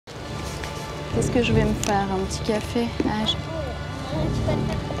Qu'est-ce que je vais me faire? Un petit café?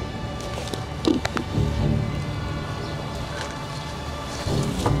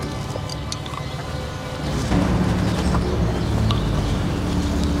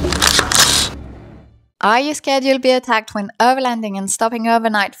 Are you scared you'll be attacked when overlanding and stopping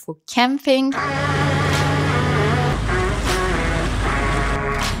overnight for camping?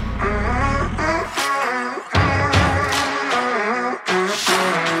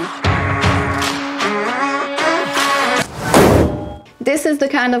 This is the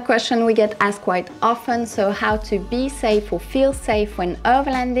kind of question we get asked quite often, so how to be safe or feel safe when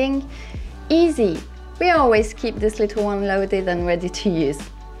overlanding? Easy! We always keep this little one loaded and ready to use.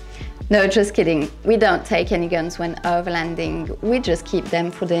 No, just kidding. We don't take any guns when overlanding, we just keep them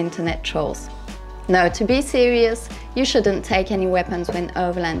for the internet trolls. No, to be serious, you shouldn't take any weapons when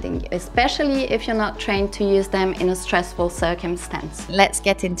overlanding, especially if you're not trained to use them in a stressful circumstance. Let's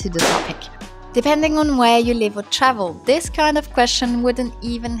get into the topic. Depending on where you live or travel, this kind of question wouldn't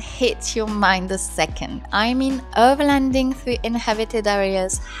even hit your mind a second. I mean, overlanding through inhabited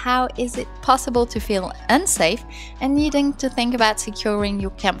areas, how is it possible to feel unsafe and needing to think about securing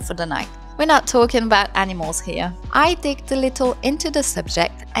your camp for the night? We're not talking about animals here. I digged a little into the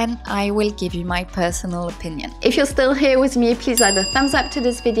subject and I will give you my personal opinion. If you're still here with me, please add a thumbs up to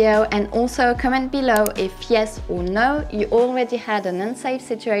this video and also comment below if yes or no, you already had an unsafe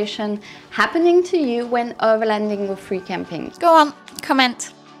situation happening to you when overlanding or free camping. Go on,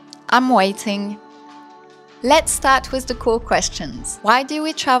 comment. I'm waiting. Let's start with the core questions. Why do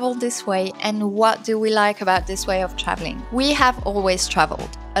we travel this way and what do we like about this way of traveling? We have always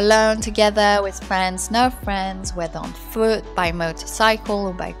traveled. Alone, together, with friends, no friends, whether on foot, by motorcycle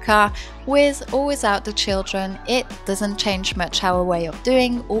or by car, with or without the children, it doesn't change much our way of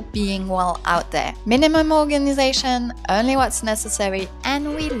doing or being while out there. Minimum organization, only what's necessary,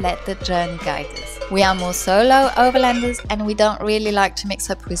 and we let the journey guide us. We are more solo overlanders and we don't really like to mix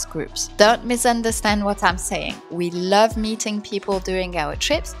up with groups. Don't misunderstand what I'm saying. We love meeting people during our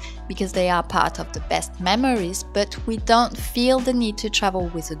trips because they are part of the best memories, but we don't feel the need to travel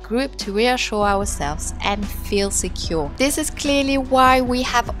with a group to reassure ourselves and feel secure. This is clearly why we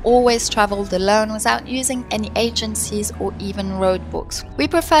have always traveled alone without using any agencies or even roadbooks. We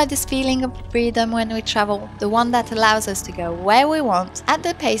prefer this feeling of freedom when we travel, the one that allows us to go where we want, at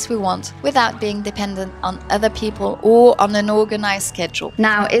the pace we want, without being dependent on other people or on an organized schedule.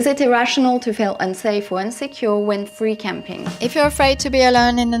 Now, is it irrational to feel unsafe or insecure when free camping? If you're afraid to be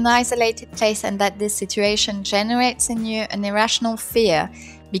alone in an isolated place and that this situation generates in you an irrational fear,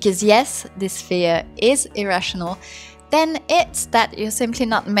 because yes, this fear is irrational, then it's that you're simply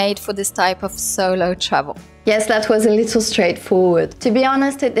not made for this type of solo travel. Yes, that was a little straightforward. To be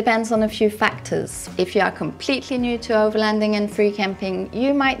honest, it depends on a few factors. If you are completely new to overlanding and free camping,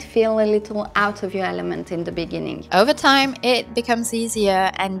 you might feel a little out of your element in the beginning. Over time, it becomes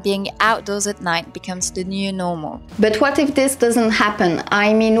easier and being outdoors at night becomes the new normal. But what if this doesn't happen?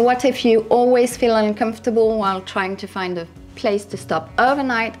 I mean, what if you always feel uncomfortable while trying to find a place to stop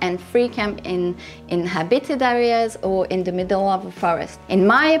overnight and free camp in inhabited areas or in the middle of a forest? In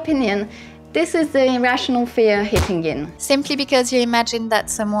my opinion, this is the irrational fear hitting in. Simply because you imagine that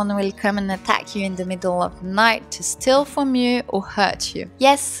someone will come and attack you in the middle of the night to steal from you or hurt you.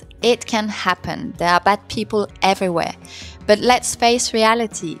 Yes, it can happen. There are bad people everywhere. But let's face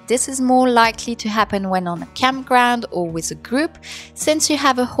reality, this is more likely to happen when on a campground or with a group, since you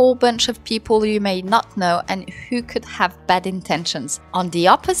have a whole bunch of people you may not know and who could have bad intentions. On the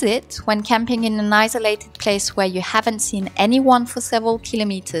opposite, when camping in an isolated place where you haven't seen anyone for several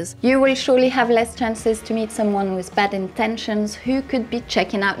kilometers, you will surely have less chances to meet someone with bad intentions who could be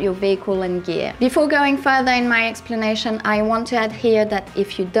checking out your vehicle and gear. Before going further in my explanation, I want to add here that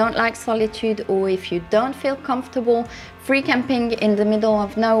if you don't like solitude or if you don't feel comfortable free camping in the middle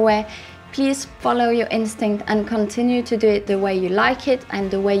of nowhere, please follow your instinct and continue to do it the way you like it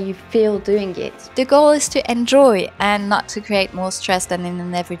and the way you feel doing it. The goal is to enjoy and not to create more stress than in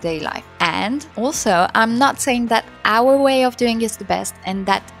an everyday life. And also, I'm not saying that our way of doing is the best and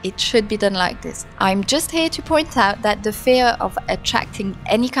that it should be done like this. I'm just here to point out that the fear of attracting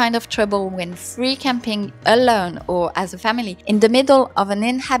any kind of trouble when free camping alone or as a family in the middle of an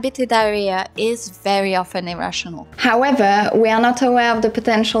inhabited area is very often irrational. However, we are not aware of the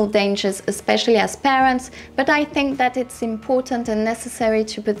potential dangers, especially as parents, but I think that it's important and necessary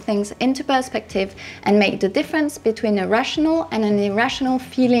to put things into perspective and make the difference between a rational and an irrational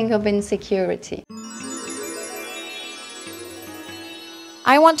feeling of insecurity.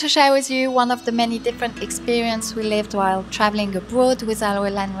 I want to share with you one of the many different experiences we lived while traveling abroad with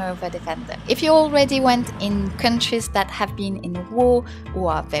our Land Rover Defender. If you already went in countries that have been in a war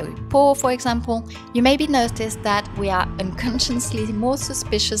or are very poor, for example, you maybe noticed that we are unconsciously more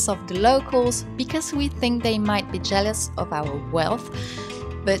suspicious of the locals because we think they might be jealous of our wealth,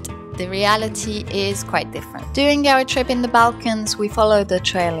 but the reality is quite different. During our trip in the Balkans, we followed the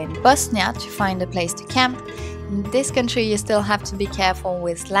trail in Bosnia to find a place to camp. In this country, you still have to be careful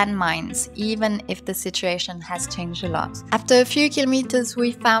with landmines, even if the situation has changed a lot. After a few kilometers,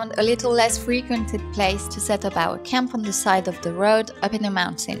 we found a little less frequented place to set up our camp on the side of the road up in a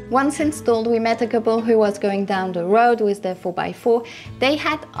mountain. Once installed, we met a couple who was going down the road with their 4x4. They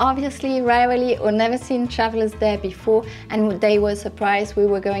had obviously rarely or never seen travelers there before, and they were surprised we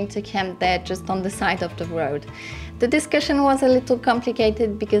were going to camp there just on the side of the road. The discussion was a little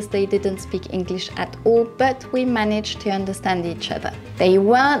complicated because they didn't speak English at all, but we managed to understand each other. They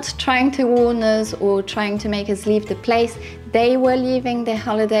weren't trying to warn us or trying to make us leave the place. They were leaving their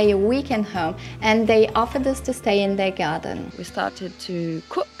holiday a weekend home and they offered us to stay in their garden. We started to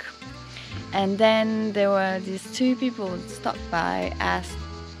cook, and then there were these two people who stopped by, asked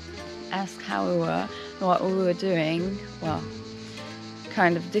how we were, what we were doing. Well,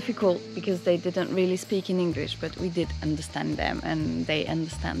 kind of difficult because they didn't really speak in English, but we did understand them and they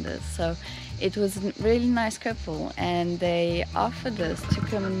understand us. So it was a really nice couple, and they offered us to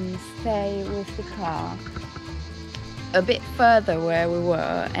come and stay with the car a bit further where we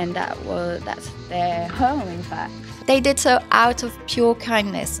were, and that's their home, in fact. They did so out of pure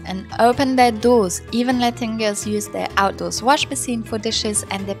kindness and opened their doors, even letting us use their outdoors wash basin for dishes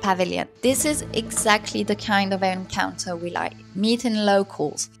and their pavilion. This is exactly the kind of encounter we like, meeting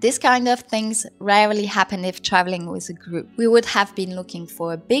locals. This kind of things rarely happen if traveling with a group. We would have been looking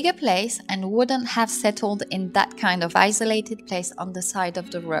for a bigger place and wouldn't have settled in that kind of isolated place on the side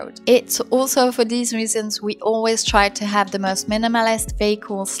of the road. It's also for these reasons we always try to have the most minimalist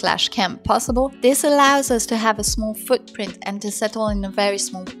vehicle/camp possible. This allows us to have a small footprint and to settle in a very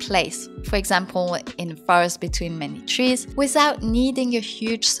small place, for example in a forest between many trees, without needing a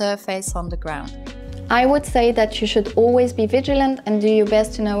huge surface on the ground. I would say that you should always be vigilant and do your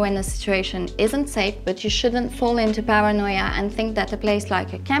best to know when a situation isn't safe, but you shouldn't fall into paranoia and think that a place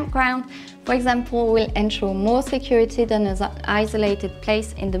like a campground, for example, will ensure more security than an isolated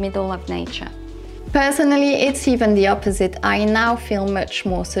place in the middle of nature. Personally, it's even the opposite. I now feel much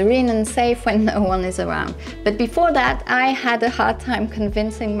more serene and safe when no one is around. But before that, I had a hard time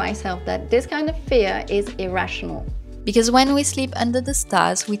convincing myself that this kind of fear is irrational. Because when we sleep under the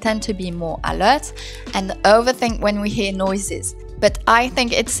stars, we tend to be more alert and overthink when we hear noises. But I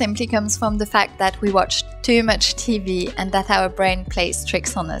think it simply comes from the fact that we watch too much TV and that our brain plays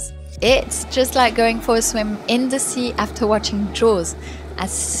tricks on us. It's just like going for a swim in the sea after watching Jaws.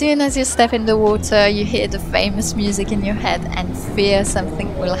 As soon as you step in the water, you hear the famous music in your head and fear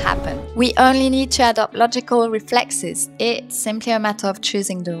something will happen. We only need to adopt logical reflexes. It's simply a matter of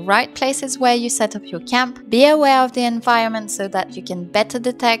choosing the right places where you set up your camp. Be aware of the environment so that you can better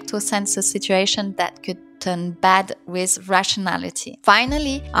detect or sense a situation that could turn bad with rationality.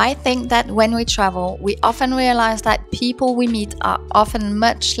 Finally, I think that when we travel, we often realize that people we meet are often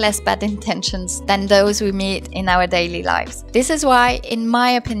much less bad intentions than those we meet in our daily lives. This is why, in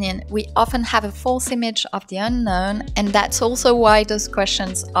my opinion, we often have a false image of the unknown, and that's also why those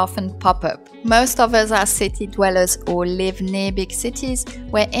questions often pop up. Most of us are city dwellers or live near big cities,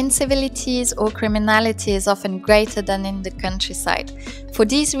 where incivilities or criminality is often greater than in the countryside. For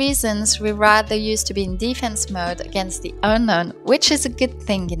these reasons, we rather used to be in defense mode against the unknown, which is a good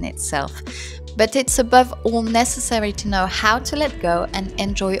thing in itself. But it's above all necessary to know how to let go and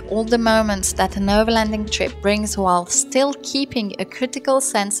enjoy all the moments that an overlanding trip brings while still keeping a critical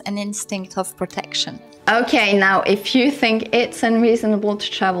sense and instinct of protection. Okay, now if you think it's unreasonable to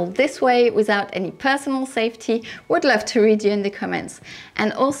travel this way without any personal safety, would love to read you in the comments.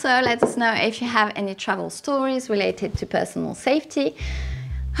 And also let us know if you have any travel stories related to personal safety.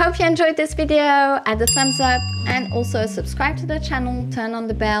 Hope you enjoyed this video, add a thumbs up and also subscribe to the channel, turn on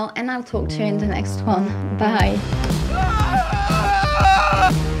the bell, and I'll talk to you in the next one. Bye!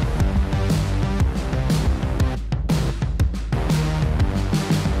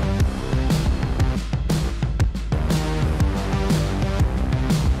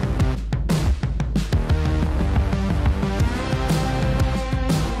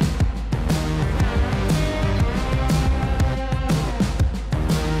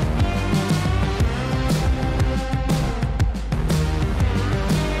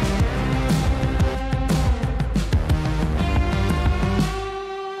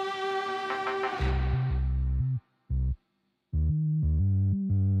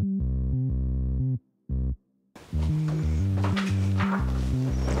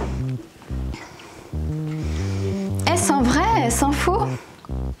 sans four.